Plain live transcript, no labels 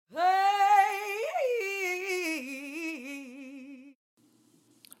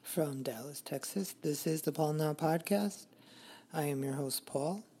from Dallas, Texas. This is the Paul Now Podcast. I am your host,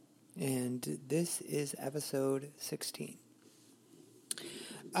 Paul, and this is episode 16.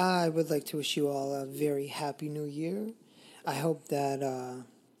 I would like to wish you all a very happy new year. I hope that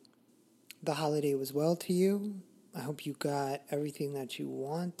the holiday was well to you. I hope you got everything that you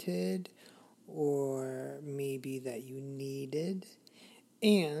wanted or maybe that you needed.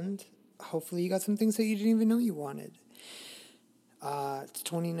 And hopefully you got some things that you didn't even know you wanted. It's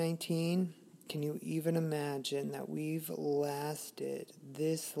 2019. Can you even imagine that we've lasted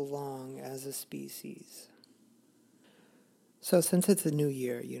this long as a species? So since it's a new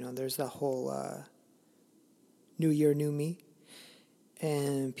year, there's the whole new year, new me.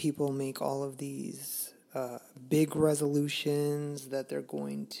 And people make all of these big resolutions that they're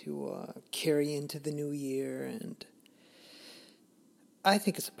going to carry into the new year. And I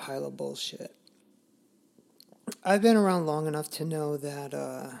think it's a pile of bullshit. I've been around long enough to know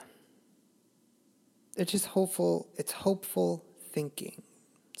that it's just hopeful. It's hopeful thinking.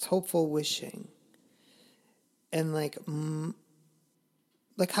 It's hopeful wishing. And like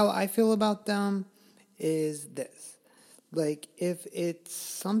how I feel about them is this. Like, if it's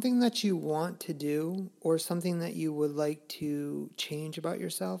something that you want to do or something that you would like to change about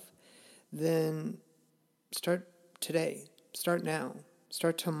yourself, then start today. Start now.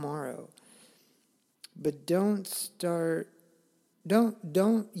 Start tomorrow. But you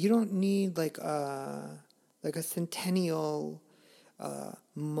don't need like a centennial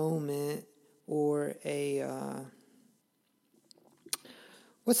moment or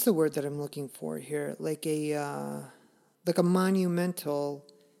what's the word that I'm looking for here? Like a monumental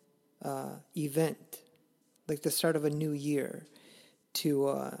event, like the start of a new year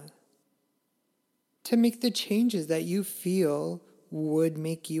to make the changes that you feel would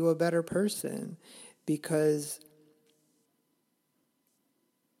make you a better person. Because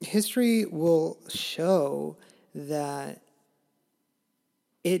history will show that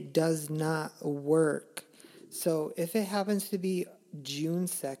it does not work. So if it happens to be June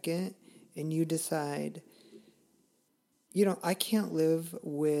 2nd and you decide, I can't live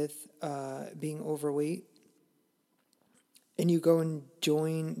with being overweight, and you go and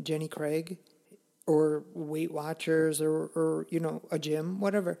join Jenny Craig or Weight Watchers or a gym,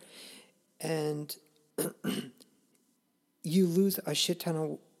 whatever, and you lose a shit ton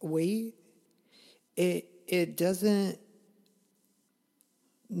of weight, it doesn't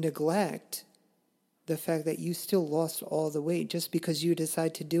neglect the fact that you still lost all the weight just because you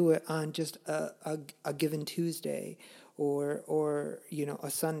decide to do it on just a given Tuesday or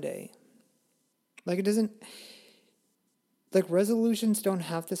a Sunday. Like, it doesn't, like, resolutions don't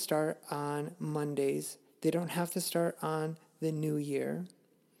have to start on Mondays. They don't have to start on the new year.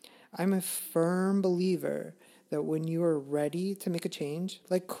 I'm a firm believer that when you are ready to make a change,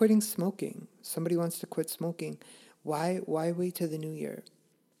 like quitting smoking, somebody wants to quit smoking, why wait till the new year?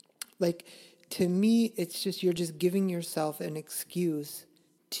 Like, to me, it's just, you're just giving yourself an excuse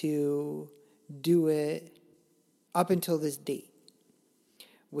to do it up until this date,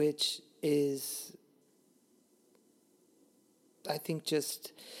 which is, I think,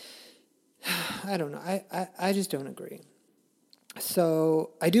 just, I don't know. I just don't agree. So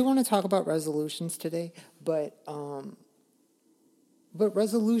I do want to talk about resolutions today, but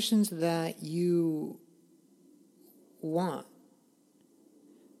resolutions that you want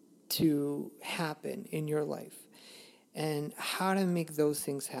to happen in your life and how to make those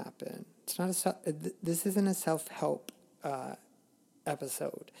things happen. It's not this isn't a self-help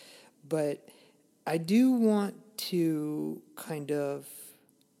episode, but I do want to kind of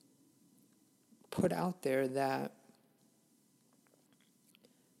put out there that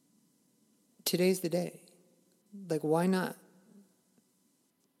today's the day. Like, why not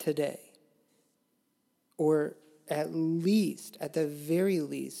today? Or at the very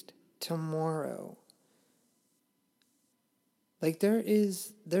least, tomorrow. Like,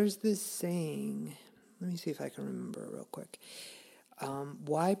 there's this saying, let me see if I can remember real quick.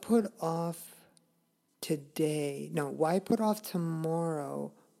 Why put off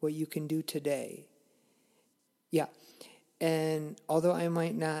tomorrow what you can do today? Yeah. And although I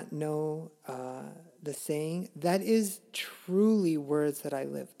might not know the saying, that is truly words that I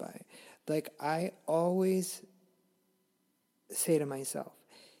live by. Like, I always say to myself,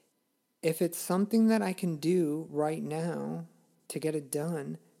 if it's something that I can do right now to get it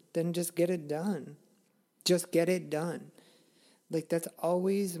done, then just get it done. Just get it done. Like, that's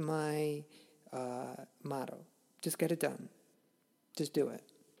always my motto. Just get it done. Just do it.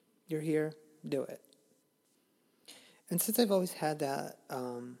 You're here, do it. And since I've always had that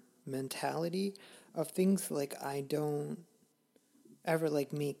mentality of things, like, I don't ever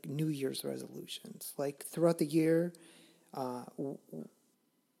like make New Year's resolutions. Like throughout the year, uh,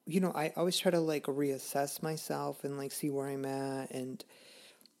 I always try to like reassess myself and like see where I'm at and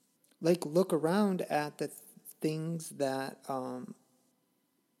like look around at the things that are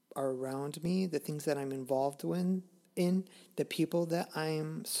around me, the things that I'm involved in the people that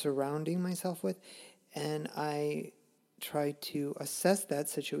I'm surrounding myself with, and I try to assess that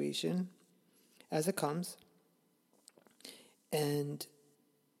situation as it comes and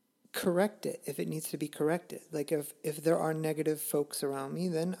correct it if it needs to be corrected. Like if there are negative folks around me,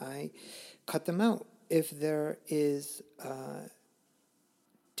 then I cut them out. If there is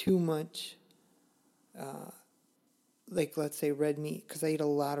too much, like let's say red meat, because I eat a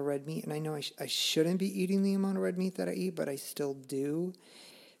lot of red meat, and I know I shouldn't be eating the amount of red meat that I eat, but I still do.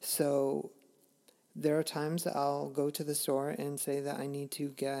 So there are times I'll go to the store and say that I need to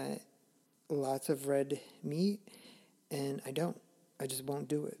get lots of red meat, and I don't. I just won't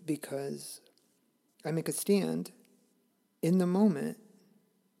do it because I make a stand in the moment.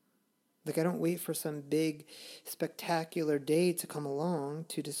 Like I don't wait for some big spectacular day to come along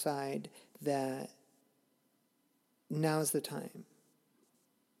to decide that now's the time.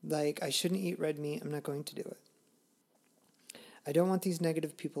 Like I shouldn't eat red meat. I'm not going to do it. I don't want these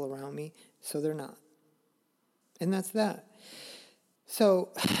negative people around me, so they're not. And that's that. So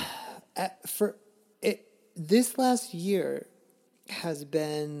for it, this last year has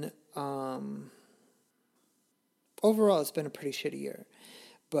been overall it's been a pretty shitty year,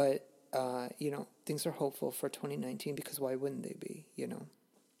 but things are hopeful for 2019 because why wouldn't they be?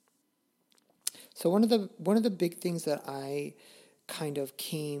 So one of the big things that I kind of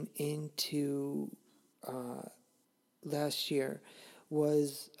came into last year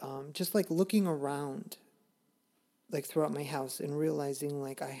was just like looking around like throughout my house and realizing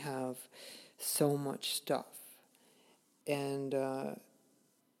like I have so much stuff and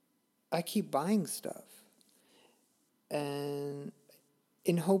I keep buying stuff and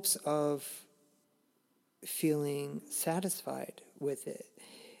in hopes of feeling satisfied with it.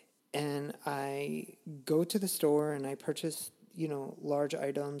 And I go to the store and I purchase, large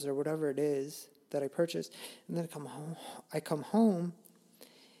items or whatever it is that I purchase. And then I come home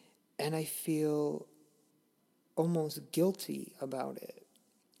and I feel almost guilty about it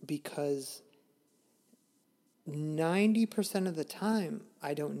because 90% of the time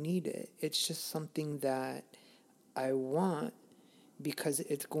I don't need it. It's just something that I want because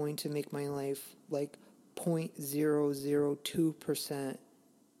it's going to make my life like 0.002%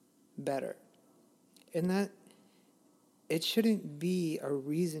 better. And that it shouldn't be a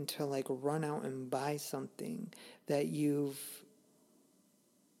reason to like run out and buy something that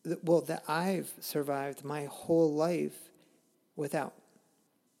that I've survived my whole life without.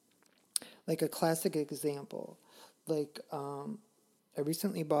 Like a classic example, like I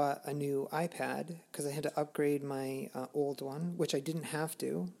recently bought a new iPad because I had to upgrade my old one, which I didn't have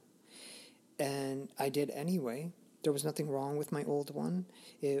to, and I did anyway. There was nothing wrong with my old one.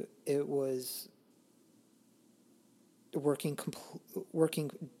 It was working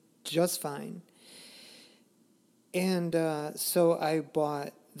just fine. And so I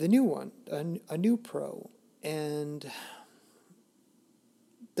bought the new one, a new Pro, and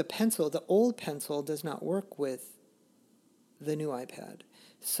the old pencil does not work with the new iPad.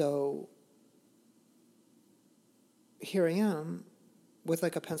 So here I am with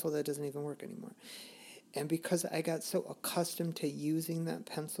like a pencil that doesn't even work anymore. And because I got so accustomed to using that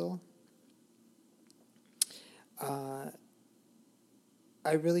pencil, I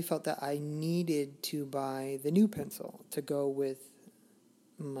really felt that I needed to buy the new pencil to go with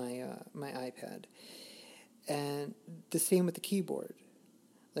my iPad. And the same with the keyboard.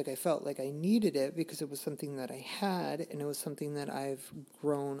 Like I felt like I needed it because it was something that I had and it was something that I've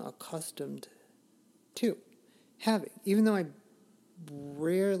grown accustomed to having. Even though I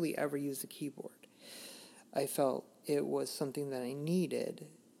rarely ever use the keyboard, I felt it was something that I needed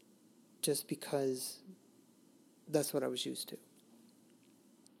just because that's what I was used to.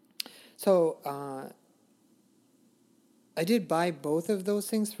 So I did buy both of those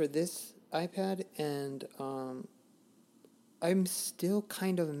things for this iPad, and I'm still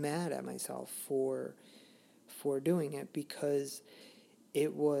kind of mad at myself for doing it because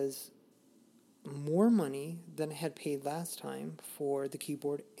it was more money than I had paid last time for the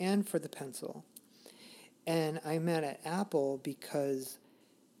keyboard and for the pencil. And I'm mad at Apple because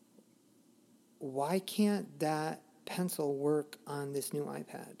why can't that pencil work on this new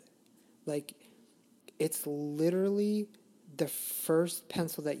iPad? Like, it's literally the first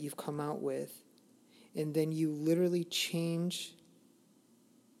pencil that you've come out with, and then you literally change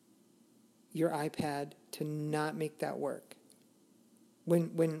your iPad to not make that work.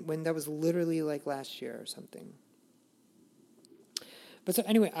 when that was literally like last year or something. But so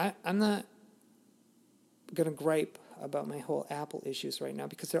anyway, I'm not going to gripe about my whole Apple issues right now,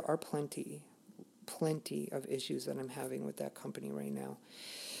 because there are plenty of issues that I'm having with that company right now.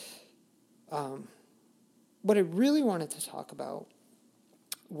 What I really wanted to talk about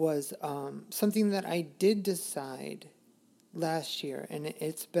was something that I did decide last year, and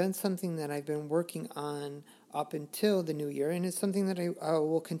it's been something that I've been working on up until the new year, and it's something that I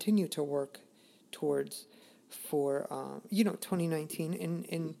will continue to work towards for 2019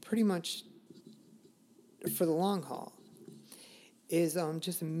 and pretty much for the long haul, is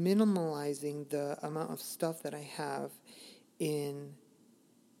just minimalizing the amount of stuff that I have in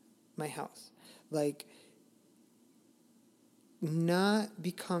my house. Like, not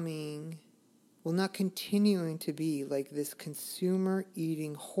continuing to be like this consumer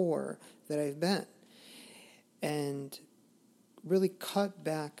eating whore that I've been, and really cut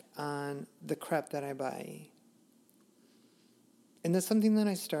back on the crap that I buy. And that's something that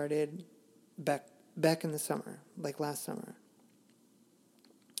I started back in the summer, like last summer.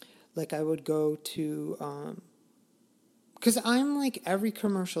 Like, I would go to, because I'm like every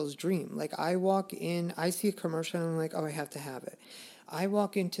commercial's dream. Like, I walk in, I see a commercial, and I'm like, oh, I have to have it. I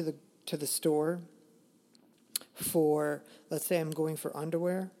walk into the store for, let's say I'm going for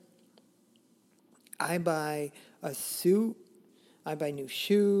underwear. I buy a suit, I buy new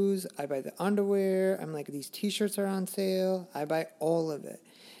shoes, I buy the underwear. I'm like, these t-shirts are on sale. I buy all of it.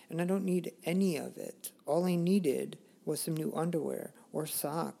 And I don't need any of it. All I needed was some new underwear or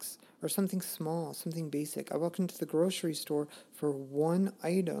socks or something small, something basic. I walk into the grocery store for one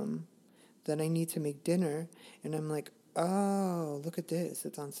item that I need to make dinner, and I'm like, oh, look at this.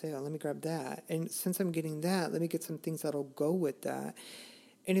 It's on sale. Let me grab that. And since I'm getting that, let me get some things that'll go with that.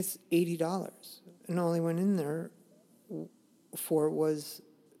 And it's $80. And all I went in there for was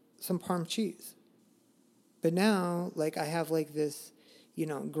some Parm cheese. But now, like, I have like this,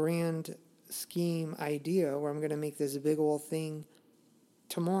 grand scheme idea where I'm going to make this big old thing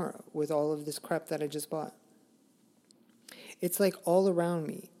tomorrow with all of this crap that I just bought. It's like all around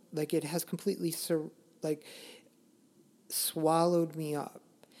me. Like, it has completely swallowed me up.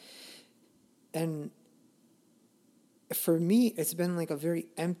 And for me, it's been like a very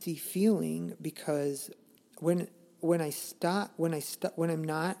empty feeling, because when I'm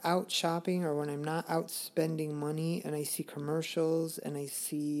not out shopping, or when I'm not out spending money, and I see commercials and I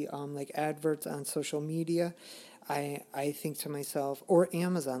see like adverts on social media, I think to myself, or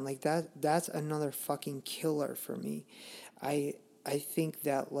Amazon, like that's another fucking killer for me. I think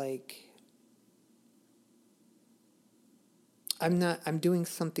that, like, I'm doing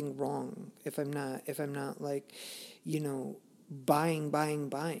something wrong if I'm not like,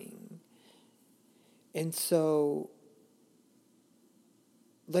 buying. And so,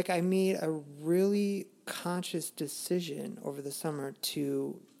 like, I made a really conscious decision over the summer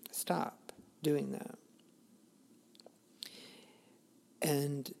to stop doing that.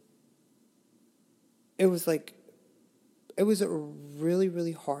 And it was really,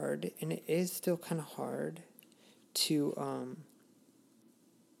 really hard, and it is still kind of hard to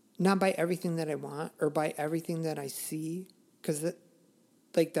not buy everything that I want or buy everything that I see, because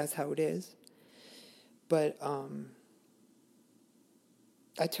that's how it is. But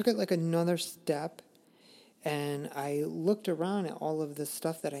I took it like another step, and I looked around at all of the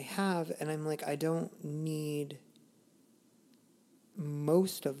stuff that I have, and I'm like, I don't need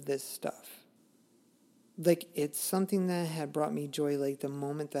most of this stuff. Like, it's something that had brought me joy, like, the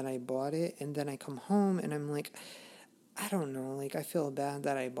moment that I bought it, and then I come home, and I'm like, I don't know, like, I feel bad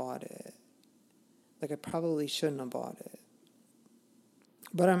that I bought it. Like, I probably shouldn't have bought it.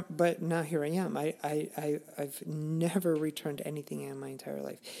 But now here I am. I've never returned anything in my entire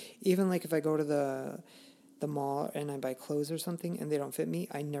life. Even like if I go to the mall and I buy clothes or something and they don't fit me,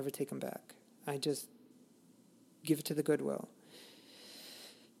 I never take them back. I just give it to the Goodwill.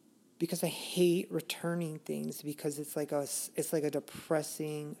 Because I hate returning things, because it's like a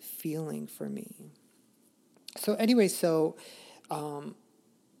depressing feeling for me. So anyway,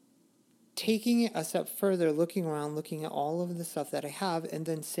 taking it a step further, looking around, looking at all of the stuff that I have, and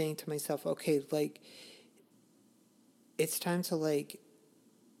then saying to myself, okay, like, it's time to, like,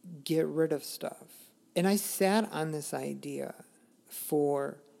 get rid of stuff. And I sat on this idea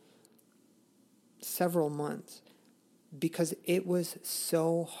for several months, because it was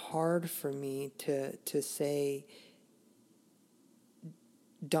so hard for me to say,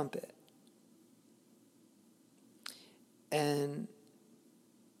 dump it. And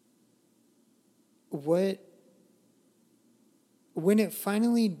when it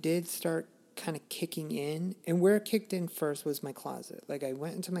finally did start kind of kicking in. And where it kicked in first was my closet. Like, I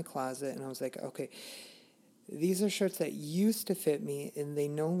went into my closet and I was like, okay, these are shirts that used to fit me and they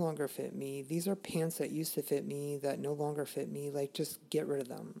no longer fit me. These are pants that used to fit me that no longer fit me. Like, just get rid of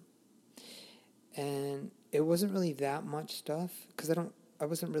them. And it wasn't really that much stuff because I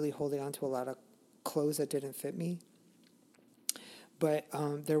wasn't really holding on to a lot of clothes that didn't fit me. But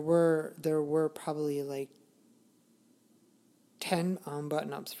there were probably like 10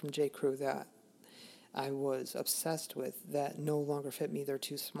 button-ups from J. Crew that I was obsessed with that no longer fit me. They're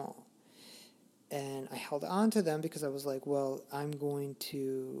too small. And I held on to them because I was like, well, I'm going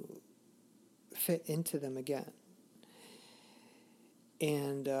to fit into them again.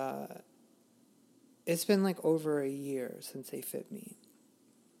 And it's been like over a year since they fit me.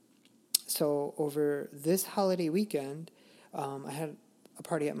 So over this holiday weekend, I had a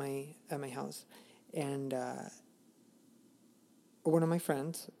party at my house, and one of my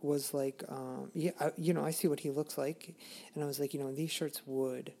friends was like, I see what he looks like, and I was like, these shirts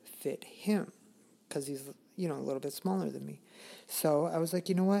would fit him because he's, a little bit smaller than me. So I was like,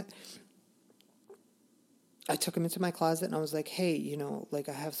 you know what? I took him into my closet and I was like, hey,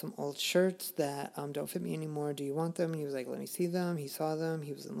 I have some old shirts that don't fit me anymore. Do you want them? And he was like, let me see them. He saw them.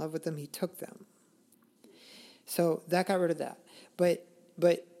 He was in love with them. He took them. So that got rid of that. But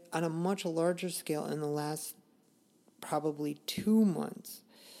on a much larger scale, in the last probably 2 months,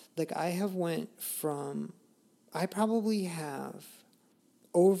 like I probably have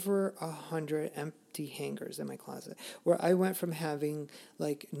over 100 empty hangers in my closet, where I went from having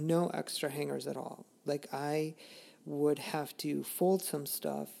like no extra hangers at all. Like I would have to fold some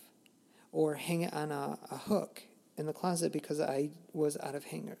stuff or hang it on a hook in the closet because I was out of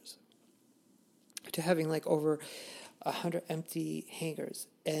hangers, to having like over 100 empty hangers.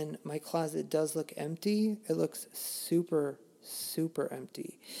 And my closet does look empty. It looks super, super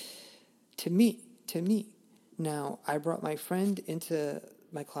empty to me. Now, I brought my friend into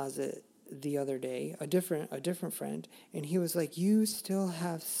my closet the other day, a different friend, and he was like, you still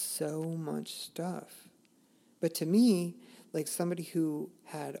have so much stuff. But to me, like somebody who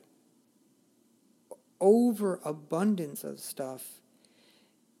had overabundance of stuff,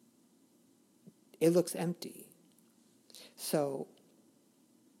 it looks empty. So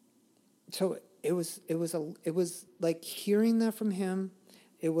it was like hearing that from him.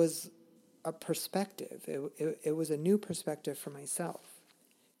 It was a perspective. It was a new perspective for myself,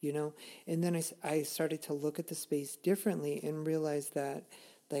 And then I started to look at the space differently and realize that,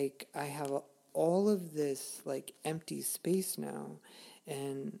 like, I have all of this like empty space now,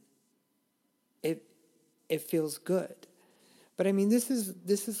 and it feels good. But I mean, this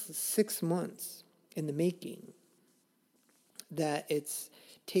is 6 months in the making that it's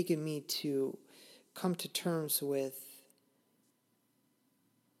taken me to come to terms with,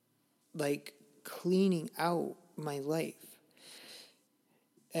 like, cleaning out my life.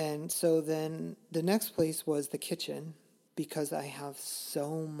 And so then the next place was the kitchen, because I have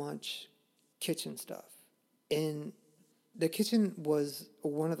so much kitchen stuff. And the kitchen was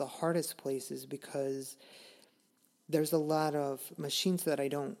one of the hardest places because there's a lot of machines that I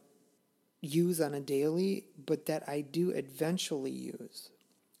don't use on a daily, but that I do eventually use.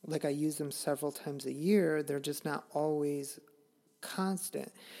 Like I use them several times a year. They're just not always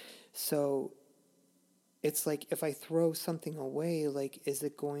constant. So it's like if I throw something away, like, is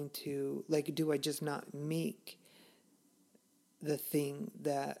it going to, like, do I just not make the thing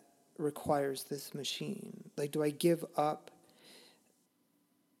that requires this machine? Like, do I give up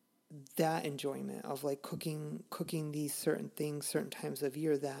that enjoyment of like cooking these certain things certain times of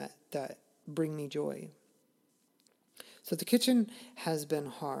year that bring me joy? So the kitchen has been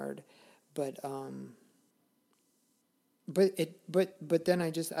hard, but then I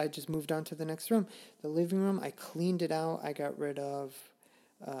just moved on to the next room. The living room, I cleaned it out. I got rid of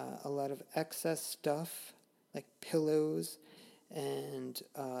a lot of excess stuff, like pillows and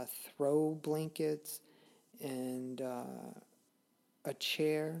throw blankets and a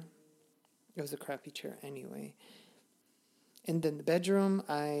chair. It was a crappy chair anyway. And then the bedroom,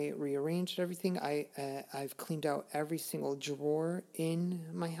 I rearranged everything. I've cleaned out every single drawer in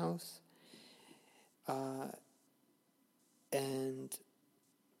my house. And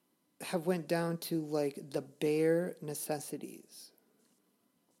have went down to like the bare necessities.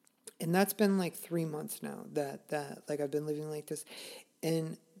 And that's been like 3 months now that like I've been living like this.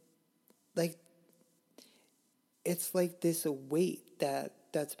 And like it's like this weight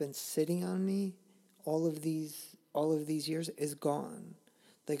that's been sitting on me all of these years is gone.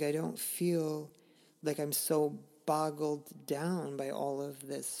 Like I don't feel like I'm so boggled down by all of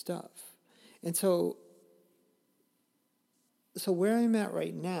this stuff. And so where I'm at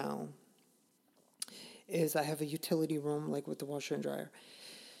right now is I have a utility room, like with the washer and dryer,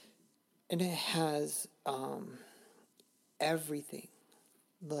 and it has everything.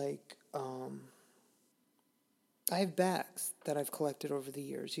 Like, I have bags that I've collected over the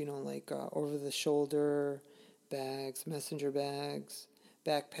years, like over the shoulder bags, messenger bags,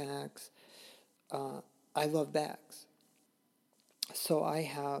 backpacks. I love bags. So I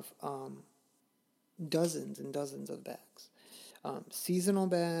have dozens and dozens of bags. Seasonal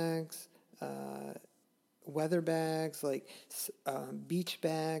bags, weather bags, like beach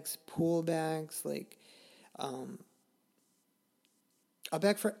bags, pool bags, like a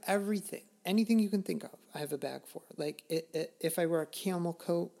bag for everything. Anything you can think of, I have a bag for. Like if I wear a camel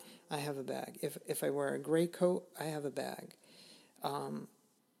coat, I have a bag. If I wear a gray coat, I have a bag.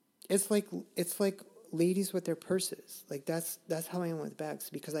 It's like ladies with their purses. Like that's how I am with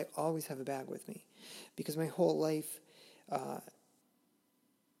bags, because I always have a bag with me, because my whole life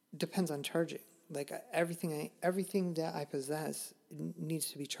depends on charging. Like everything that I possess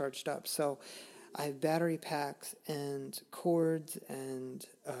needs to be charged up. So I have battery packs and cords and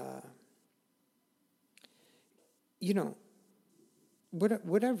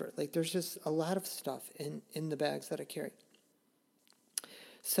whatever. Like there's just a lot of stuff in the bags that I carry.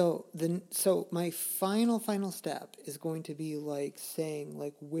 So my final step is going to be like saying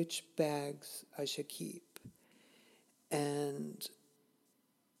like which bags I should keep. And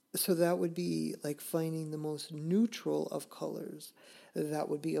so that would be like finding the most neutral of colors that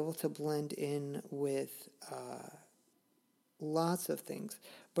would be able to blend in with lots of things,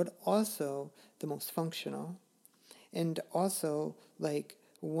 but also the most functional, and also like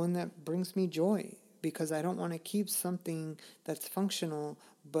one that brings me joy, because I don't want to keep something that's functional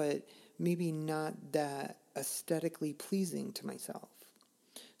but maybe not that aesthetically pleasing to myself.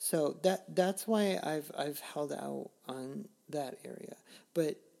 So that's why I've held out on that area.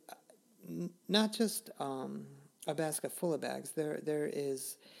 But not just a basket full of bags. There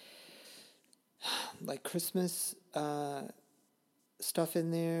is like Christmas stuff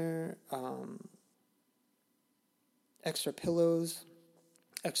in there, extra pillows,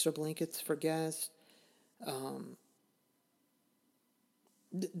 extra blankets for guests.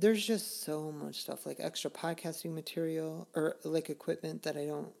 There's just so much stuff, like extra podcasting material or like equipment that I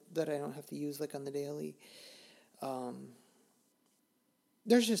don't have to use like on the daily.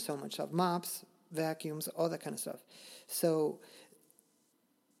 There's just so much stuff. Mops, vacuums, all that kind of stuff. So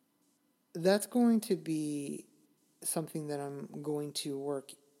that's going to be something that I'm going to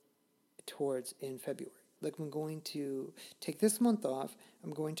work towards in February. Like I'm going to take this month off.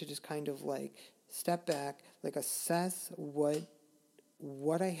 I'm going to just kind of like step back, like assess what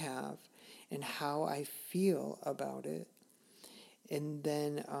I have and how I feel about it. And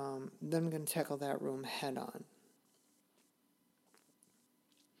then I'm going to tackle that room head on.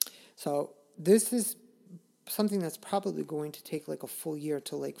 So this is something that's probably going to take like a full year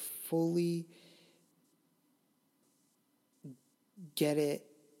to like fully get it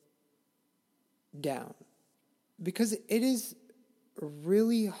down, because it is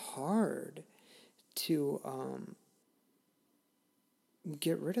really hard to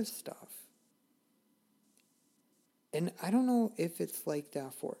get rid of stuff. And I don't know if it's like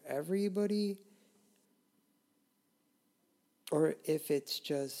that for everybody or if it's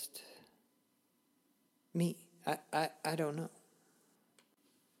just me. I don't know.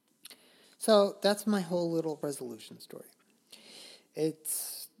 So that's my whole little resolution story.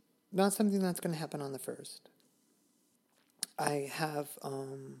 It's not something that's going to happen on the 1st. I have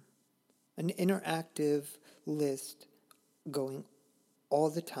an interactive list going all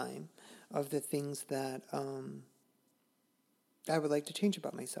the time of the things that I would like to change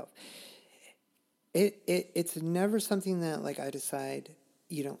about myself. It's never something that like I decide,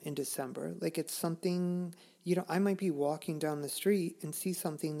 in December. Like it's something, I might be walking down the street and see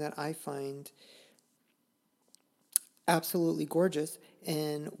something that I find absolutely gorgeous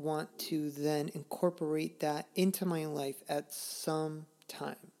and want to then incorporate that into my life at some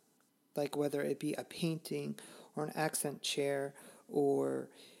time. Like whether it be a painting or an accent chair or,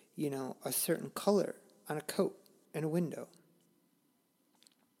 a certain color on a coat in a window.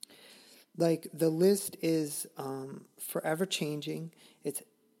 Like the list is forever changing. It's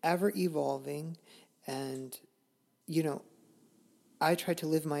ever evolving. And, I try to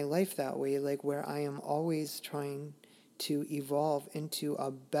live my life that way, like where I am always trying to evolve into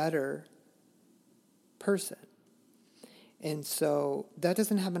a better person. And so that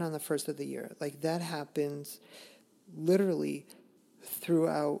doesn't happen on the 1st of the year. Like that happens literally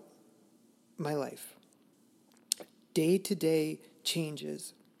throughout my life. Day-to-day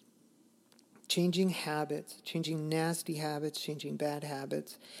changes. Changing habits, changing nasty habits, changing bad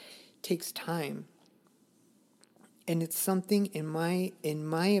habits takes time. And it's something, in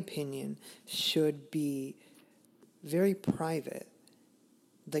my opinion, should be very private.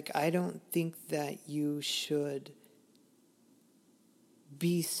 Like, I don't think that you should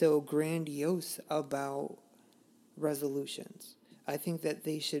be so grandiose about resolutions. I think that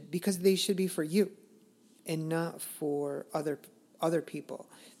because they should be for you and not for other people.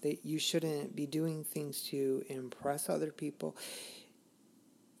 That you shouldn't be doing things to impress other people.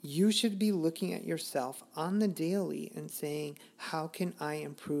 You should be looking at yourself on the daily and saying, how can I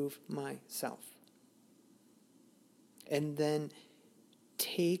improve myself? And then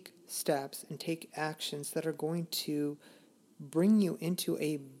take steps and take actions that are going to bring you into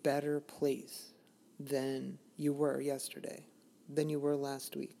a better place than you were yesterday, than you were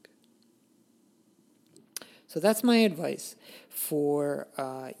last week. So that's my advice for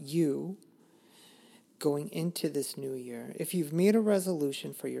you going into this new year. If you've made a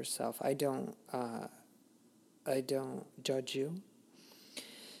resolution for yourself, I don't judge you.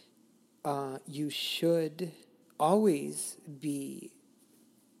 You should always be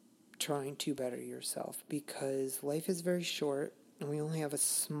trying to better yourself, because life is very short and we only have a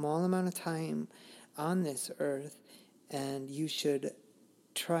small amount of time on this earth, and you should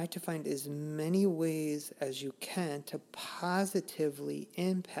try to find as many ways as you can to positively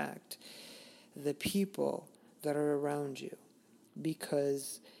impact the people that are around you.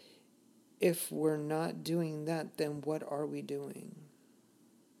 Because if we're not doing that, then what are we doing?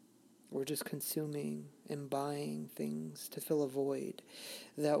 We're just consuming and buying things to fill a void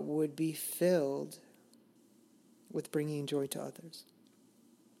that would be filled with bringing joy to others.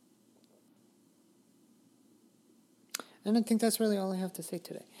 And I think that's really all I have to say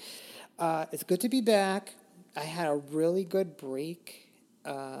today. It's good to be back. I had a really good break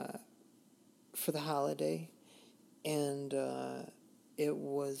for the holiday. And it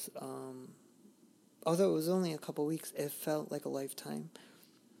was, although it was only a couple weeks, it felt like a lifetime.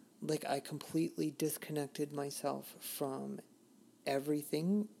 Like I completely disconnected myself from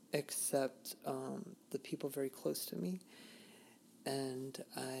everything except the people very close to me. And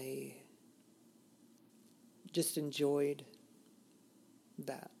I just enjoyed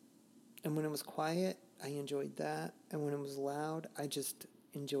that. And when it was quiet, I enjoyed that. And when it was loud, I just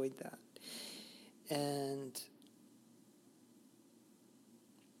enjoyed that. And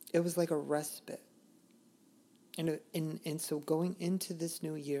it was like a respite. And so going into this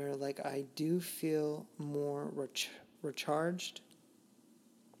new year, like I do feel more recharged,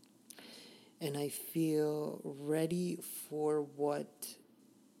 and I feel ready for what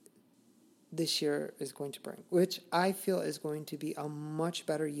this year is going to bring, which I feel is going to be a much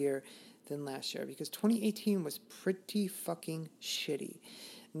better year than last year, because 2018 was pretty fucking shitty.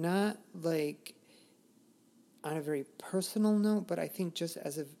 Not like on a very personal note, but I think just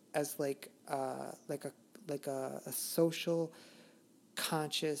as a social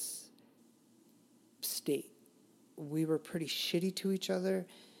conscious state. We were pretty shitty to each other,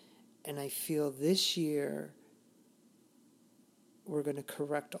 and I feel this year we're going to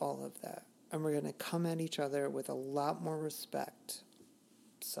correct all of that, and we're going to come at each other with a lot more respect.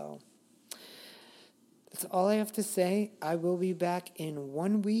 So that's all I have to say. I will be back in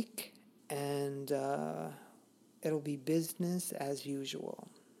 1 week, and it'll be business as usual.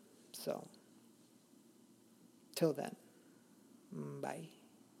 So till then, bye.